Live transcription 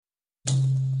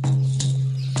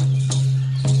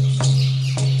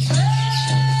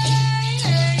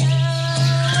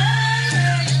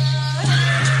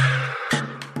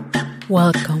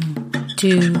Welcome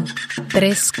to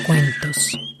Tres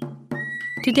Cuentos.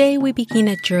 Today we begin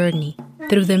a journey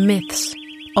through the myths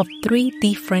of three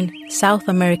different South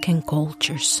American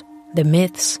cultures, the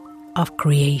myths of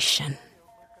creation.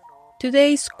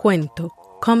 Today's cuento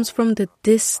comes from the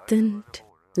distant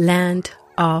land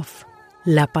of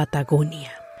La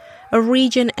Patagonia, a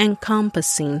region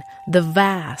encompassing the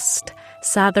vast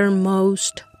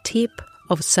southernmost tip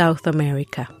of South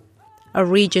America, a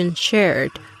region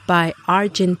shared by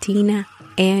Argentina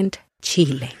and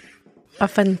Chile, a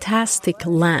fantastic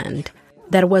land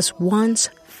that was once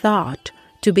thought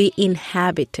to be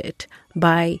inhabited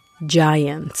by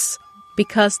giants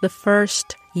because the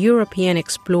first European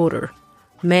explorer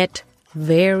met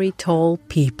very tall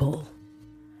people.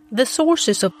 The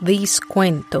sources of this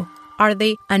cuento are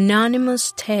the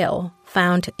anonymous tale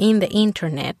found in the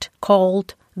internet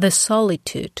called The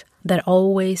Solitude That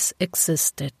Always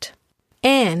Existed,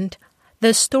 and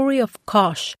the story of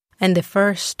Kooch and the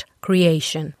First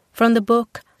Creation from the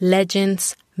book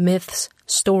Legends, Myths,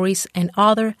 Stories, and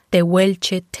Other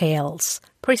Tehuelche Tales,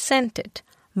 presented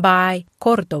by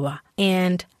Córdoba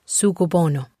and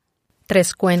Sugobono.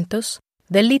 Tres Cuentos,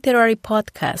 the literary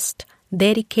podcast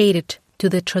dedicated to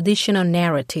the traditional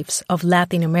narratives of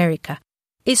Latin America,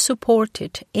 is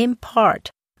supported in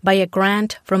part by a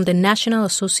grant from the National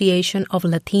Association of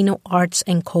Latino Arts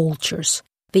and Cultures,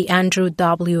 the Andrew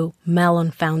W. Mellon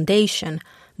Foundation,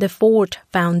 the Ford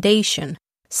Foundation,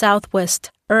 Southwest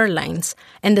Airlines,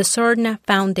 and the Cerna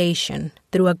Foundation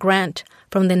through a grant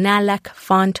from the NALAC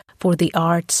Fund for the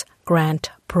Arts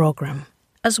Grant Program.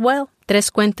 As well, Tres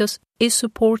Cuentos is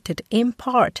supported in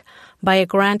part by a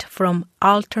grant from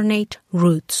Alternate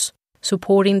Roots,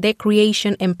 supporting the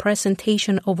creation and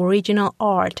presentation of original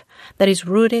art that is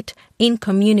rooted in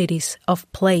communities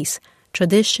of place,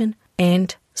 tradition,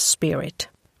 and spirit.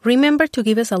 Remember to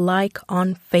give us a like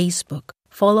on Facebook,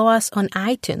 follow us on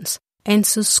iTunes, and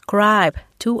subscribe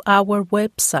to our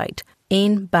website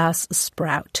in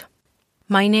Buzzsprout.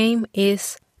 My name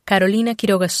is Carolina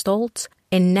Quiroga Stoltz,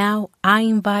 and now I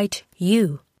invite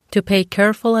you to pay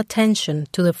careful attention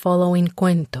to the following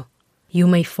cuento. You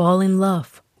may fall in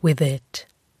love with it.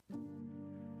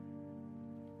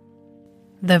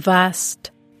 The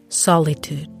Vast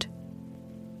Solitude.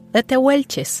 The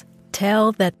Tehuelches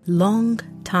tell that long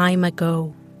time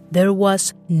ago there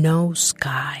was no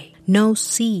sky, no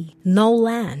sea, no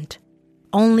land,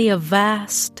 only a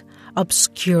vast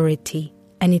obscurity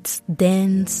and its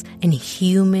dense and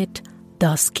humid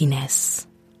duskiness.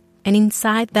 And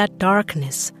inside that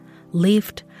darkness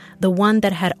lived the one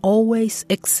that had always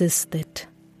existed,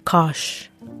 Kooch,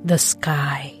 the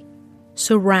sky,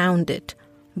 surrounded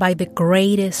by the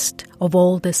greatest of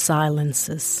all the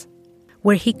silences,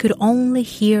 where he could only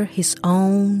hear his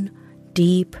own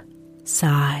deep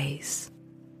sighs.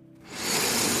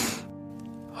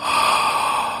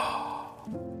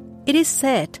 It is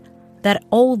said that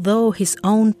although his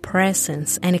own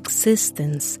presence and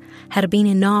existence had been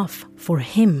enough for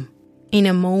him, in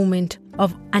a moment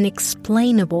of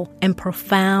unexplainable and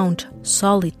profound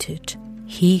solitude,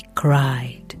 he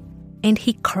cried. And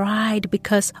he cried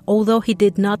because although he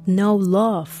did not know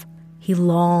love, he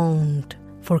longed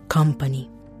for company.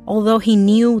 Although he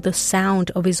knew the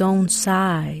sound of his own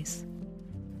sighs,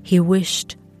 he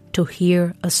wished to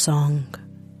hear a song.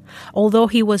 Although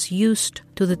he was used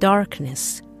to the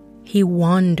darkness, he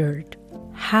wondered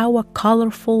how a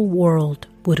colorful world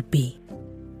would be.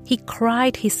 He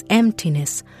cried his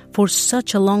emptiness for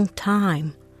such a long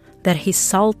time that his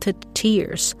salted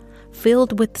tears,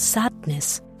 filled with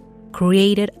sadness,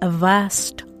 created a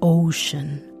vast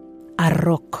ocean,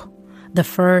 Arroc, the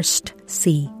first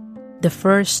sea, the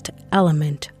first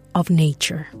element of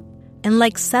nature. And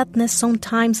like sadness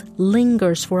sometimes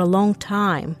lingers for a long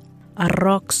time,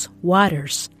 Arroc's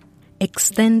waters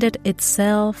extended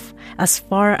itself as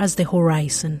far as the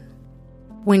horizon.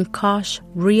 When Kooch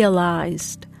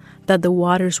realized that the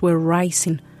waters were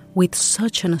rising with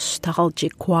such a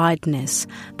nostalgic quietness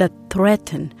that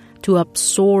threatened to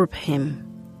absorb him,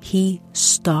 he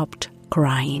stopped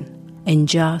crying and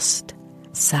just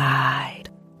sighed.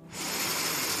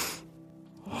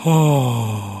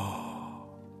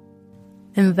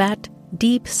 And that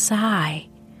deep sigh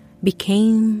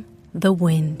became the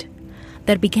wind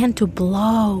that began to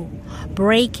blow,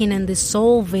 breaking and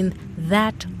dissolving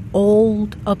that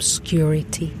old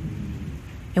obscurity.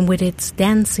 And with its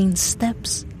dancing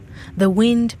steps, the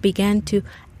wind began to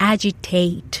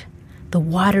agitate the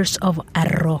waters of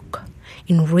Arroc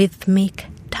in rhythmic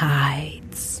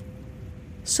tides.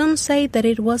 Some say that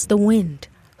it was the wind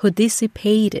who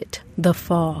dissipated the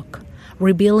fog,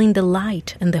 revealing the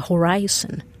light and the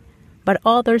horizon. But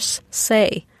others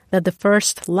say that the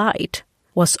first light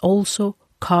was also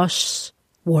Kooch's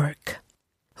work.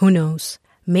 Who knows,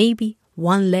 maybe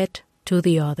one led to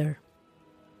the other.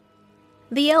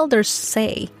 The elders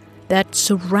say that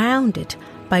surrounded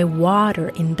by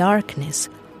water and darkness,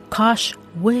 Kooch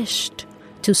wished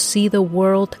to see the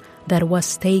world that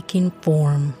was taking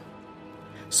form.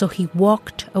 So he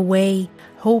walked away,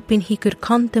 hoping he could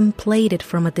contemplate it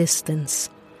from a distance.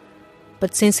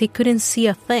 But since he couldn't see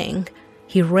a thing,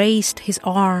 he raised his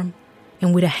arm,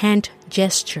 and with a hand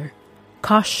gesture,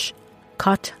 Kooch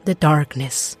cut the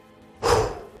darkness.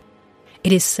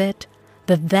 It is said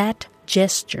that that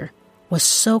gesture was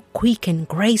so quick and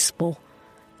graceful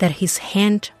that his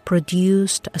hand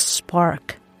produced a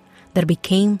spark that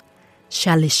became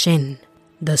Xalixhen,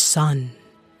 the sun,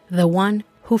 the one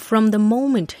who from the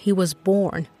moment he was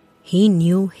born, he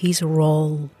knew his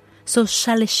role. So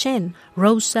Xalixhen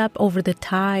rose up over the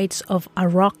tides of a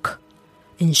rock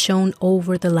and shone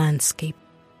over the landscape,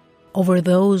 over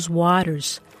those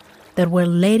waters that were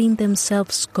letting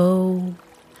themselves go,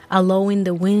 allowing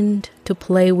the wind to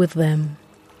play with them,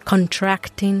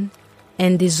 contracting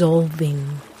and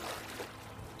dissolving.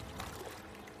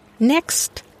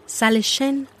 Next,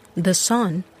 Xalixhen, the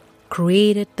sun,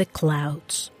 created the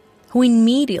clouds, who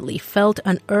immediately felt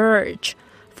an urge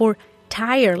for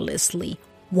tirelessly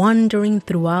wandering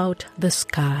throughout the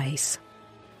skies.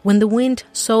 When the wind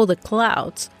saw the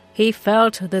clouds, he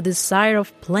felt the desire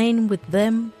of playing with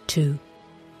them too.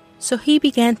 So he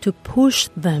began to push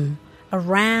them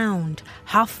around,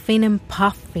 huffing and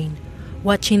puffing,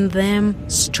 watching them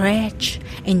stretch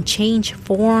and change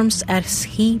forms as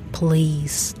he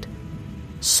pleased.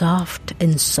 Soft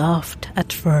and soft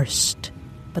at first,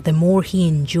 but the more he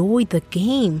enjoyed the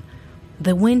game,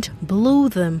 the wind blew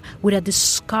them with a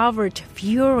discovered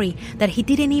fury that he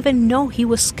didn't even know he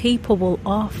was capable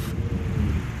of.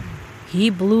 He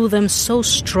blew them so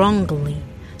strongly,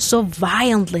 so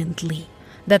violently,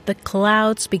 that the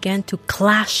clouds began to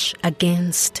clash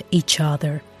against each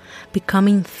other,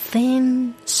 becoming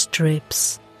thin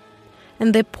strips.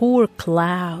 And the poor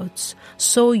clouds,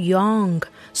 so young,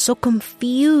 so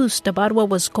confused about what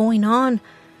was going on,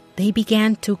 they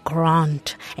began to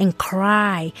grunt and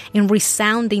cry in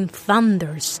resounding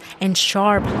thunders and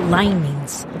sharp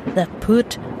lightnings that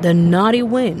put the naughty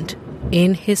wind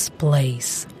in his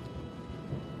place.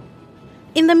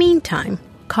 In the meantime,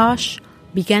 Kooch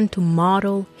began to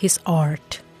model his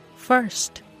art.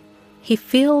 First, he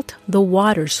filled the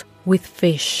waters with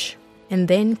fish, and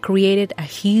then created a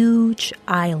huge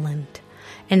island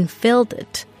and filled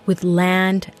it with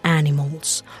land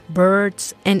animals,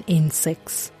 birds, and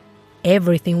insects.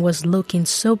 Everything was looking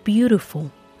so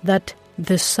beautiful that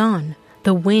the sun,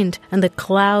 the wind, and the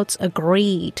clouds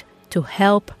agreed to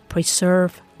help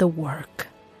preserve the work.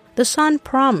 The sun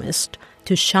promised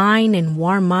to shine and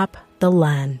warm up the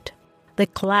land. The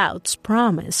clouds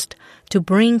promised to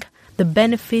bring the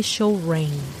beneficial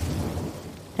rain.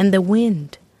 And the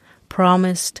wind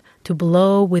promised to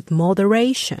blow with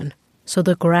moderation so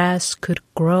the grass could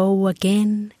grow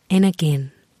again and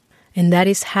again. And that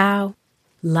is how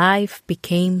life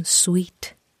became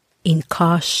sweet in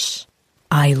Kooch's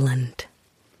island.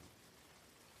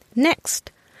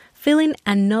 Next, feeling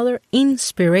another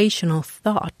inspirational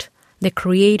thought, the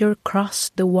Creator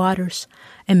crossed the waters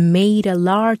and made a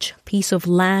large piece of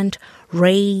land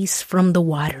rise from the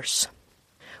waters.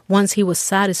 Once he was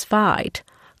satisfied,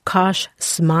 Kooch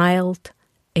smiled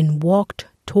and walked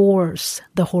towards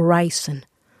the horizon,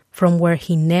 from where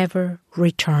he never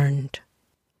returned.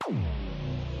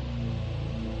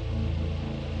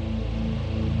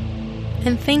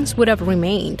 And things would have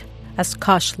remained as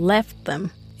Kooch left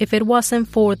them if it wasn't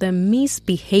for the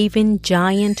misbehaving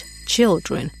giant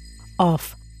children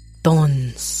of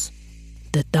Tons,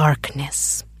 the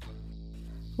darkness.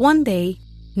 One day,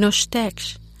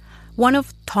 Nostech, one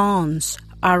of Tons'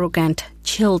 arrogant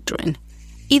children,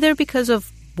 either because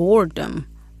of boredom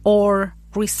or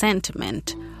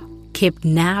resentment,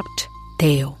 kidnapped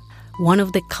Teo, one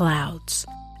of the clouds,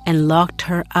 and locked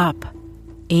her up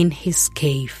in his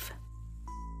cave.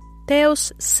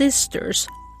 Teo's sisters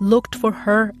looked for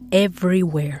her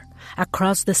everywhere,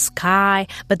 across the sky,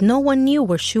 but no one knew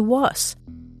where she was.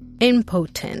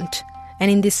 Impotent and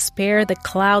in despair, the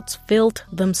clouds filled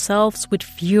themselves with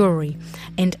fury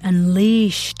and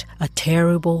unleashed a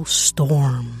terrible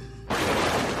storm.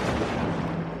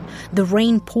 The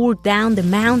rain poured down the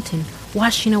mountain,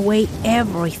 washing away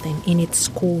everything in its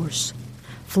course,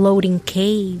 floating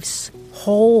caves,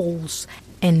 holes,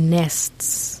 and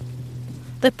nests.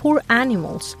 The poor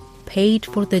animals paid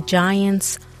for the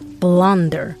giant's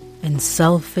blunder and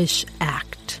selfish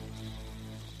act.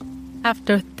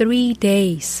 After 3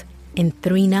 days, in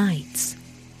 3 nights.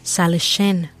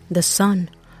 Salishen, the sun,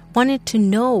 wanted to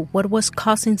know what was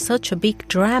causing such a big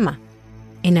drama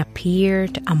and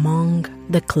appeared among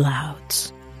the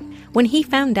clouds. When he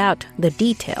found out the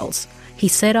details, he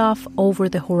set off over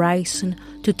the horizon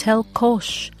to tell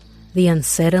Kooch the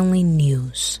unsettling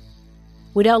news.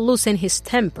 Without losing his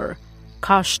temper,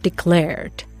 Kooch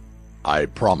declared, I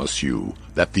promise you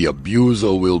that the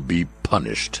abuser will be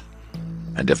punished.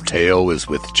 And if Teo is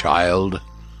with child,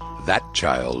 that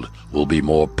child will be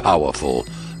more powerful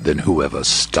than whoever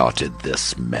started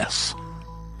this mess.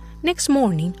 Next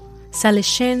morning,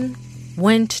 Salishen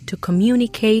went to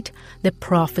communicate the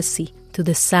prophecy to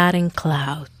the saddened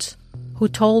clouds, who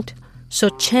told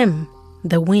Sochem,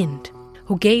 the wind,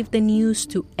 who gave the news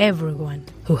to everyone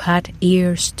who had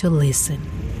ears to listen.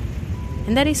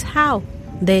 And that is how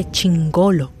the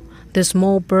chingolo, the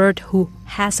small bird who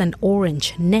has an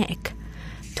orange neck,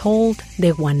 told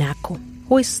the guanaco,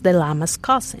 who is the llama's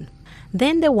cousin.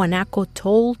 Then the guanaco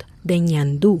told the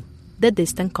ñandú, the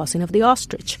distant cousin of the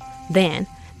ostrich. Then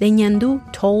the ñandú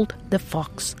told the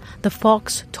fox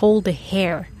told the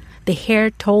hare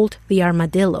told the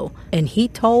armadillo, and he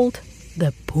told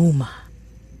the puma.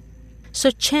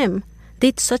 Sochem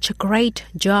did such a great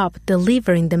job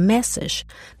delivering the message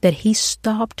that he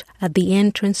stopped at the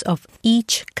entrance of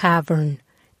each cavern,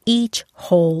 each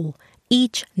hole,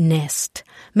 each nest,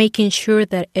 making sure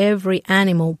that every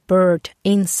animal, bird,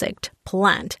 insect,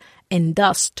 plant, and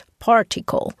dust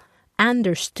particle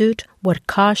understood what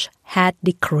Kooch had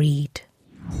decreed.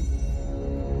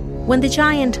 When the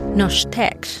giant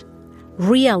Noshtek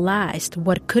realized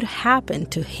what could happen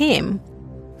to him,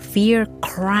 fear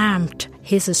cramped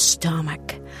his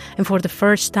stomach, and for the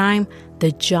first time,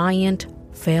 the giant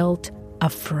felt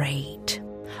afraid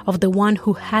of the one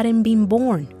who hadn't been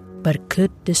born but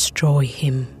could destroy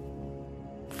him.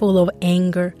 Full of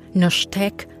anger,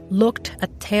 Noshtek looked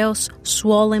at Teo's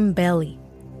swollen belly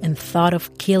and thought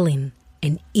of killing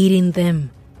and eating them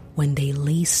when they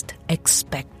least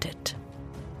expected.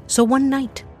 So one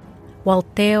night, while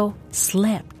Teo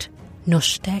slept,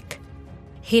 Noshtek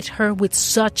hit her with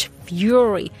such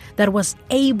fury that was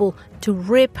able to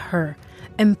rip her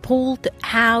and pulled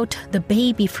out the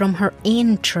baby from her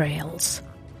entrails.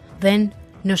 Then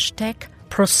Noshtek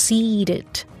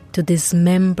proceeded to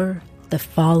dismember the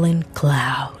fallen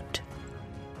cloud.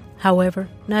 However,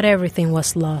 not everything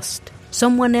was lost.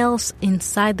 Someone else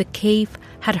inside the cave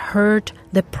had heard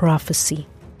the prophecy,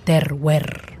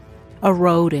 Tehuelche, a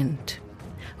rodent,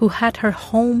 who had her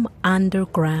home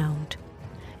underground.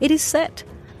 It is said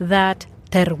that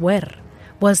Tehuelche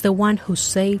was the one who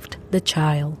saved the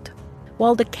child.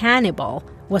 While the cannibal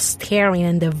was tearing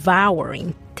and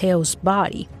devouring Teo's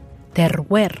body,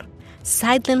 Tehuelche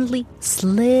silently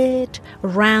slid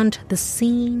around the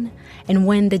scene, and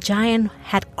when the giant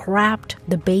had grabbed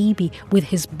the baby with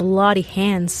his bloody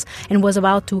hands and was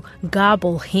about to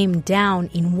gobble him down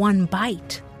in one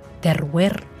bite,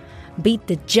 Tehuelche beat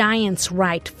the giant's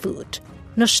right foot.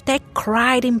 Noshtek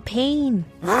cried in pain,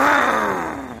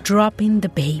 dropping the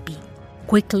baby.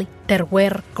 Quickly,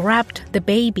 Tehuelche grabbed the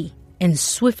baby and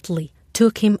swiftly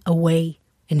took him away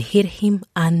and hid him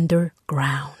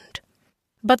underground.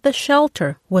 But the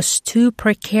shelter was too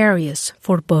precarious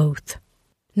for both.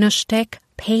 Noshtek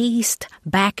paced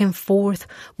back and forth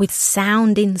with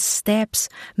sounding steps,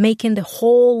 making the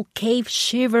whole cave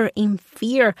shiver in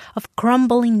fear of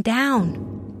crumbling down.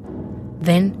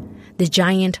 Then the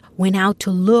giant went out to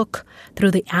look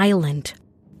through the island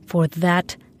for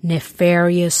that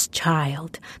nefarious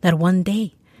child that one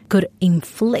day could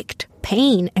inflict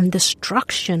pain and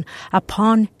destruction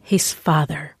upon his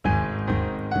father.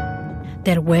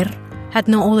 Tehuelche had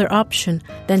no other option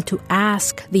than to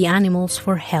ask the animals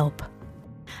for help.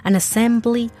 An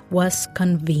assembly was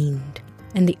convened,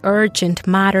 and the urgent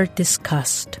matter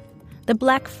discussed. The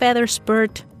black feathers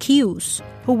bird Kooch,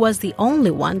 who was the only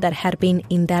one that had been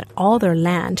in that other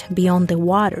land beyond the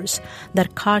waters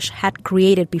that Kooch had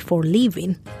created before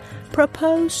leaving,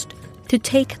 proposed to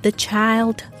take the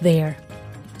child there,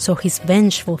 so his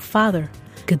vengeful father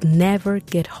could never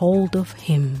get hold of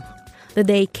him. The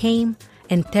day came,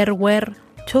 and Tehuelche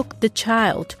took the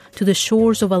child to the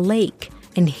shores of a lake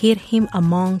and hid him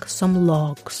among some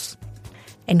logs,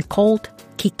 and called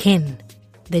Quiquen,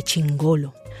 the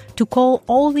chingolo, to call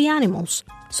all the animals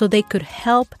so they could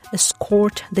help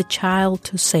escort the child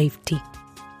to safety.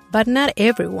 But not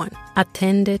everyone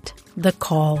attended the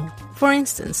call. For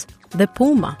instance, the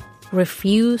puma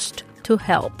refused to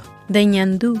help. The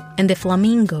ñandú and the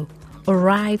flamingo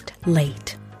arrived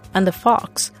late, and the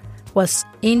fox was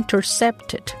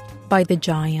intercepted by the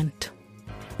giant.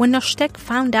 When Noshtek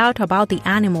found out about the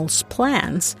animals'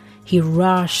 plans, he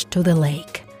rushed to the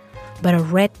lake, but a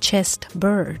red-chested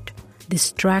bird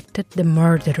distracted the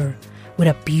murderer with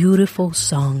a beautiful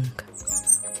song.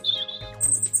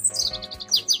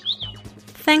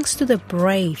 Thanks to the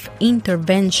brave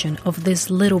intervention of this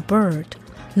little bird,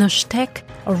 Noshtek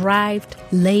arrived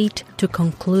late to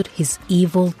conclude his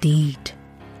evil deed.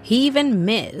 He even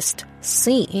missed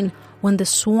seeing when the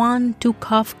swan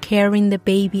took off carrying the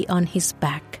baby on his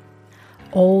back.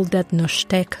 All that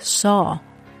Noshtek saw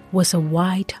was a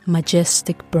white,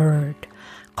 majestic bird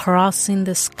crossing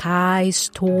the skies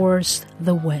towards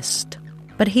the west.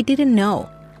 But he didn't know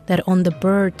that on the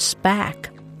bird's back,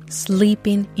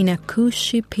 sleeping in a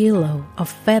cushy pillow of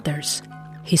feathers,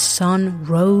 his son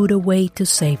rode away to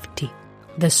safety.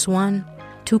 The swan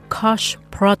took Kooch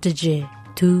protege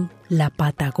to La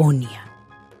Patagonia.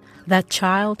 That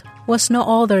child was no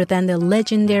other than the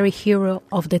legendary hero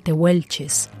of the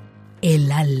Tehuelches,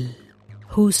 El Al,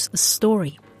 whose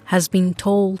story has been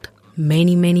told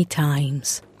many, many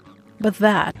times. But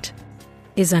that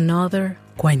is another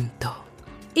cuento.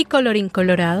 Y colorín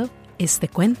colorado, este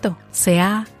cuento se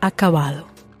ha acabado.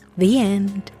 The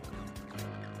end.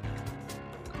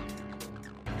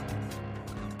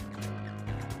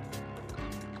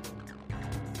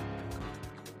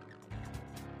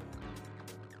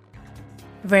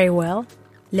 Very well,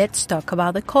 let's talk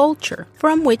about the culture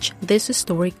from which this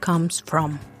story comes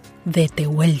from, the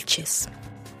Tehuelches.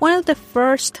 One of the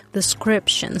first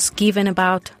descriptions given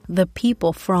about the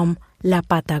people from La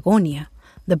Patagonia,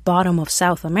 the bottom of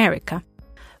South America,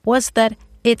 was that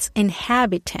its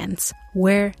inhabitants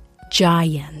were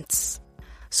giants.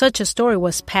 Such a story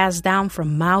was passed down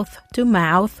from mouth to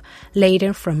mouth,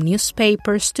 later from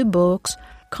newspapers to books,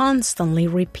 constantly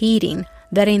repeating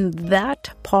that in that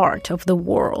part of the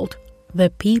world, the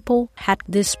people had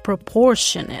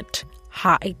disproportionate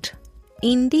height.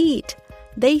 Indeed,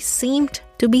 they seemed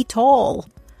to be tall,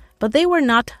 but they were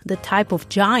not the type of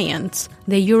giants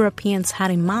the Europeans had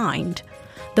in mind,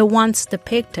 the ones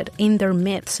depicted in their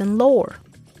myths and lore.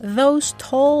 Those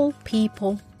tall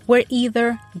people were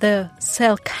either the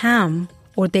Selknam,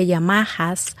 or the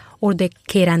Yamahas, or the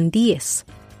Querandíes,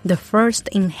 the first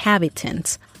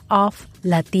inhabitants of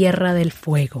La Tierra del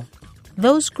Fuego.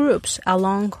 Those groups,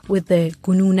 along with the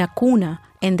Gununacuna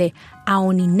and the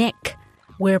Aoninek,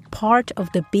 were part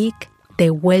of the big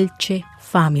Tehuelche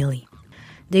family.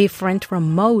 Different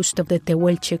from most of the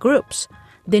Tehuelche groups,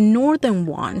 the northern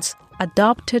ones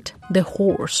adopted the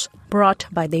horse brought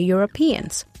by the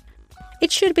Europeans.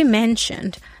 It should be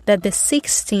mentioned that the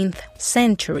 16th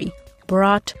century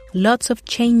brought lots of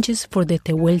changes for the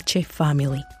Tehuelche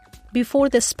family. Before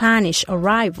the Spanish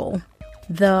arrival,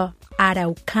 the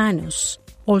Araucanos,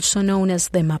 also known as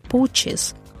the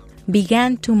Mapuches,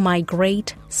 began to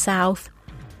migrate south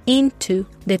into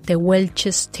the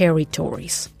Tehuelches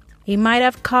territories. It might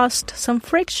have caused some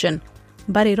friction,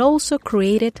 but it also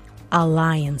created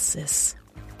alliances.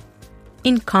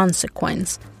 In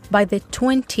consequence, by the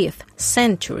 20th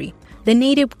century, the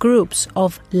native groups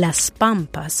of Las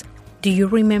Pampas, do you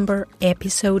remember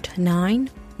episode 9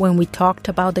 when we talked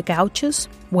about the Gauchos?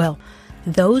 Well,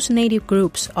 those native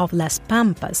groups of Las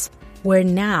Pampas were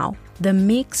now the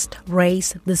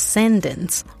mixed-race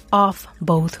descendants of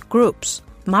both groups,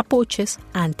 Mapuches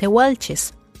and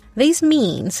Tehuelches. This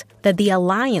means that the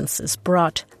alliances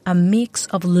brought a mix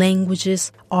of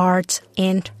languages, arts,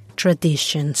 and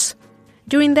traditions.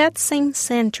 During that same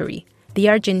century, the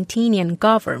Argentinian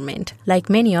government, like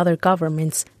many other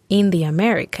governments in the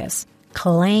Americas,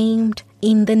 claimed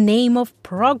in the name of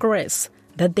progress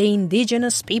that the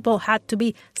indigenous people had to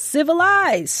be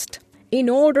civilized in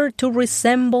order to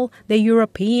resemble the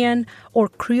European or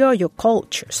Criollo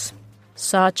cultures.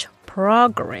 Such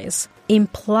progress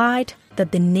implied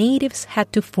that the natives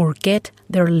had to forget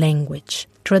their language,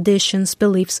 traditions,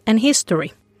 beliefs, and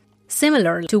history,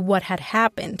 similar to what had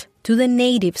happened to the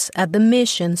natives at the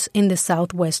missions in the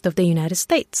southwest of the United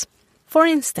States. For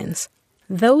instance,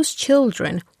 those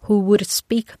children who would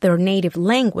speak their native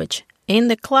language in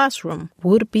the classroom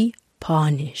would be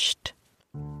punished.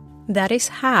 That is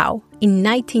how, in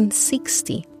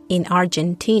 1960, in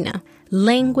Argentina,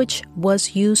 language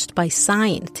was used by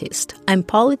scientists and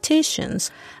politicians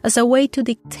as a way to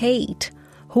dictate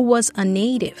who was a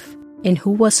native and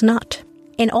who was not,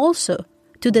 and also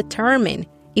to determine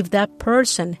if that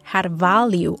person had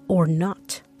value or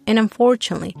not. And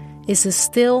unfortunately, it's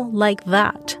still like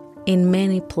that in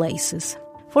many places.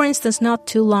 For instance, not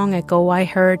too long ago, I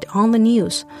heard on the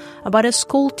news about a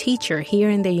school teacher here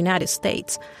in the United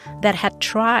States that had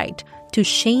tried to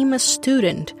shame a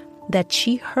student that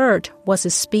she heard was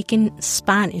speaking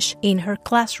Spanish in her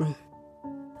classroom.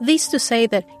 This to say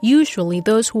that usually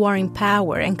those who are in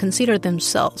power and consider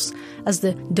themselves as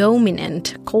the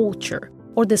dominant culture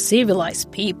or the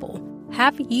civilized people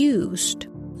have used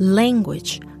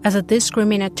language as a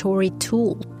discriminatory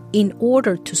tool in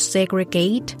order to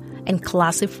segregate and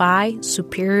classify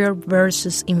superior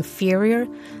versus inferior,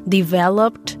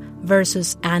 developed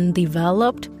versus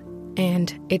undeveloped,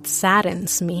 and it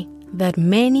saddens me that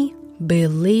many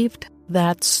believed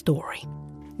that story.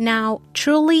 Now,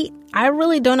 truly, I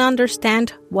really don't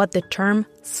understand what the term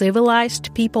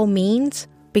civilized people means,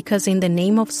 because in the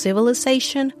name of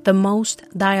civilization, the most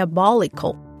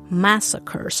diabolical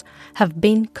massacres have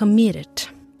been committed,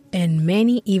 and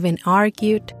many even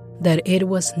argued that it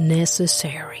was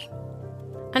necessary.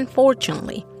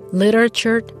 Unfortunately,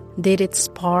 literature did its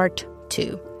part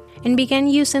too, and began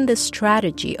using the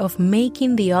strategy of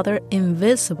making the other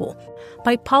invisible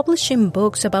by publishing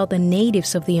books about the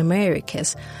natives of the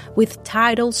Americas with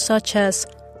titles such as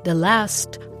The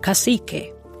Last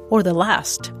Cacique, or The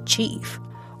Last Chief,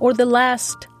 or The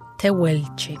Last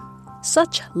Tehuelche.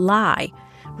 Such lie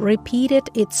repeated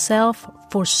itself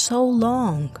for so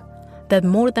long that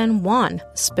more than one,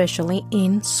 especially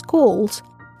in schools,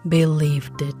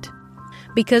 believed it.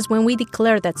 Because when we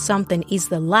declare that something is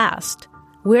the last,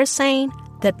 we're saying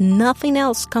that nothing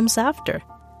else comes after.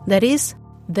 That is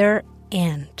their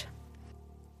end.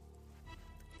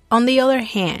 On the other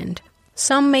hand,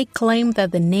 some may claim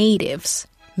that the natives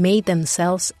made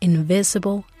themselves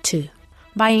invisible too,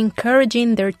 by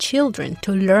encouraging their children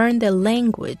to learn the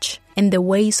language and the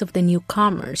ways of the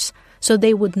newcomers so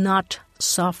they would not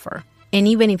suffer. And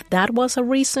even if that was a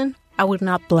reason, I would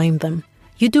not blame them.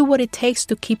 You do what it takes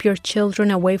to keep your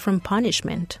children away from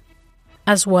punishment.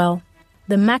 As well,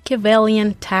 the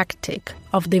Machiavellian tactic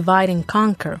of divide and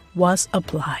conquer was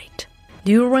applied.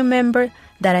 Do you remember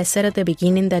that I said at the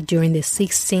beginning that during the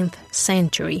 16th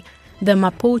century, the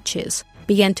Mapuches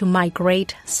began to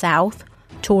migrate south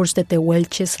towards the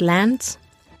Tehuelche's lands?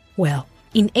 Well,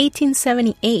 in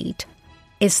 1878,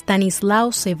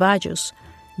 Estanislao Ceballos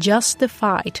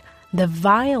justified the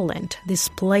violent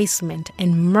displacement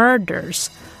and murders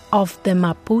of the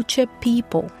Mapuche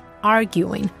people,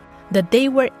 arguing that they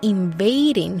were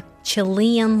invading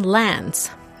Chilean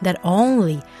lands, that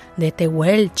only the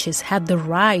Tehuelches had the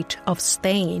right of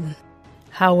staying.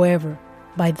 However,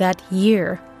 by that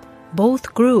year,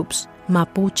 both groups,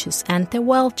 Mapuches and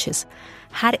Tehuelches,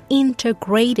 had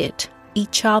integrated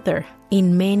each other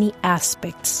in many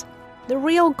aspects. The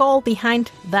real goal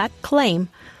behind that claim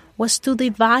was to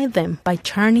divide them by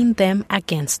turning them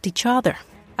against each other.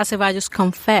 As Ceballos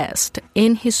confessed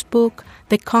in his book,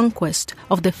 The Conquest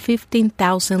of the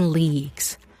 15,000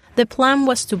 Leagues, the plan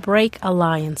was to break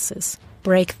alliances,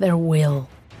 break their will,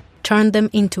 turn them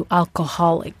into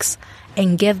alcoholics,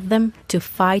 and get them to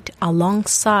fight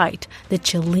alongside the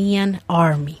Chilean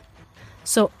army.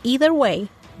 So either way,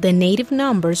 the native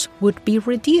numbers would be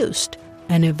reduced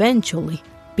and eventually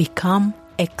become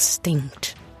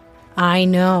extinct. I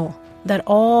know that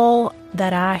all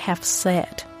that I have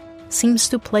said seems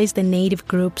to place the native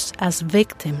groups as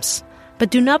victims, but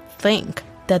do not think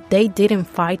that they didn't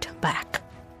fight back.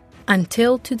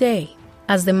 Until today,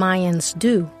 as the Mayans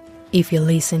do, if you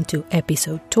listen to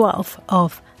episode 12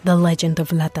 of The Legend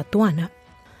of La Tatuana,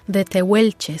 the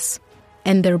Tehuelches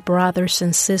and their brothers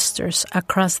and sisters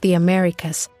across the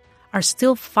Americas are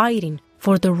still fighting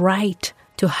for the right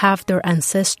to have their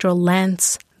ancestral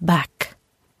lands back.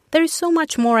 There is so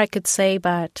much more I could say,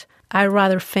 but I'd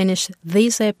rather finish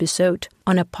this episode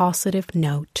on a positive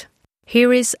note.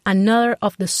 Here is another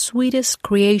of the sweetest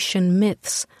creation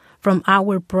myths from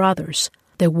our brothers,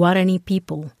 the Guarani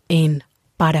people in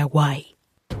Paraguay.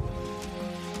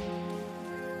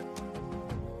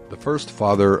 The first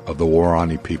father of the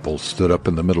Guarani people stood up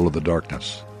in the middle of the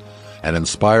darkness, and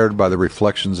inspired by the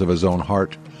reflections of his own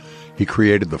heart, he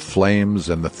created the flames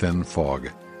and the thin fog,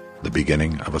 the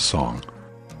beginning of a song.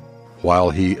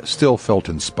 While he still felt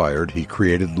inspired, he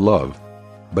created love,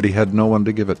 but he had no one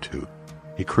to give it to.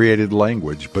 He created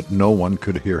language, but no one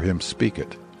could hear him speak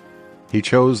it. He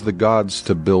chose the gods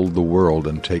to build the world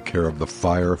and take care of the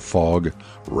fire, fog,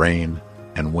 rain,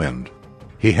 and wind.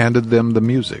 He handed them the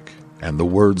music and the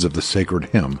words of the sacred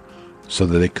hymn so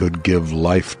that they could give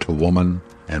life to woman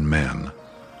and man.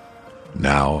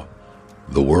 Now,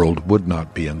 the world would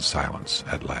not be in silence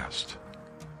at last.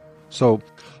 So,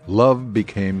 love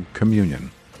became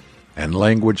communion, and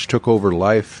language took over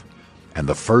life, and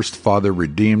the first father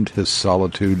redeemed his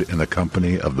solitude in the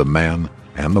company of the man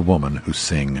and the woman who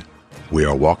sing, "We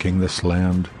are walking this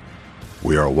land,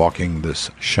 we are walking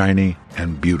this shiny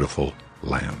and beautiful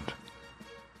land."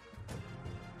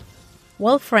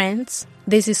 Well, friends,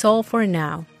 this is all for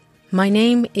now. My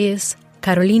name is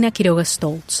Carolina Quiroga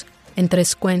Stoltz, and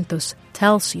Tres Cuentos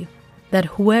tells you that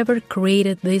whoever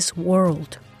created this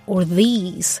world, or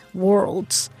these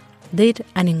worlds, did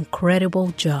an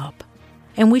incredible job.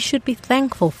 And we should be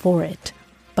thankful for it,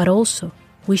 but also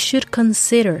we should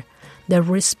consider the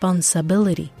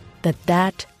responsibility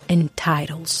that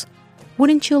entitles.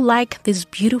 Wouldn't you like this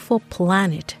beautiful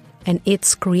planet and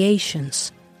its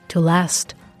creations to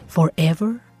last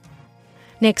forever?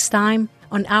 Next time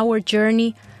on our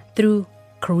journey through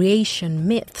creation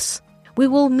myths, we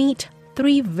will meet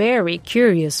 3 very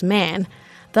curious men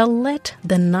that let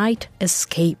the night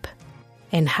escape,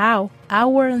 and how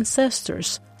our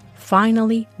ancestors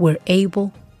finally were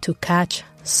able to catch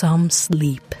some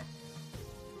sleep.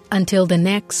 Until the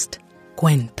next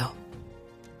cuento.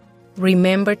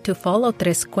 Remember to follow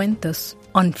Tres Cuentos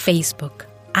on Facebook,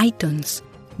 iTunes,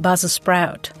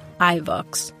 Buzzsprout,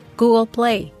 iVoox, Google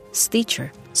Play,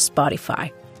 Stitcher,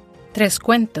 Spotify. Tres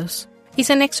Cuentos is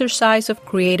an exercise of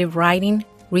creative writing,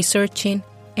 researching,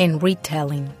 and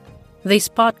retelling. This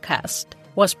podcast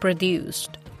was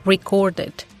produced,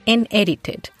 recorded, and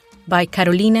edited by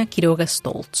Carolina Quiroga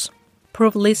Stoltz.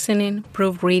 Proof listening,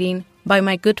 proof reading by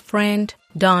my good friend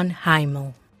Don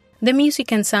Heimel. The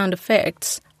music and sound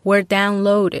effects were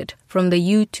downloaded from the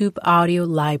YouTube audio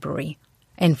library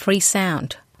and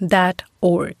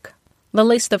freesound.org. The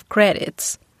list of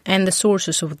credits and the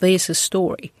sources of this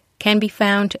story can be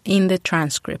found in the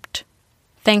transcript.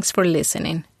 Thanks for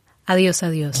listening. Adiós,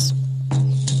 adiós.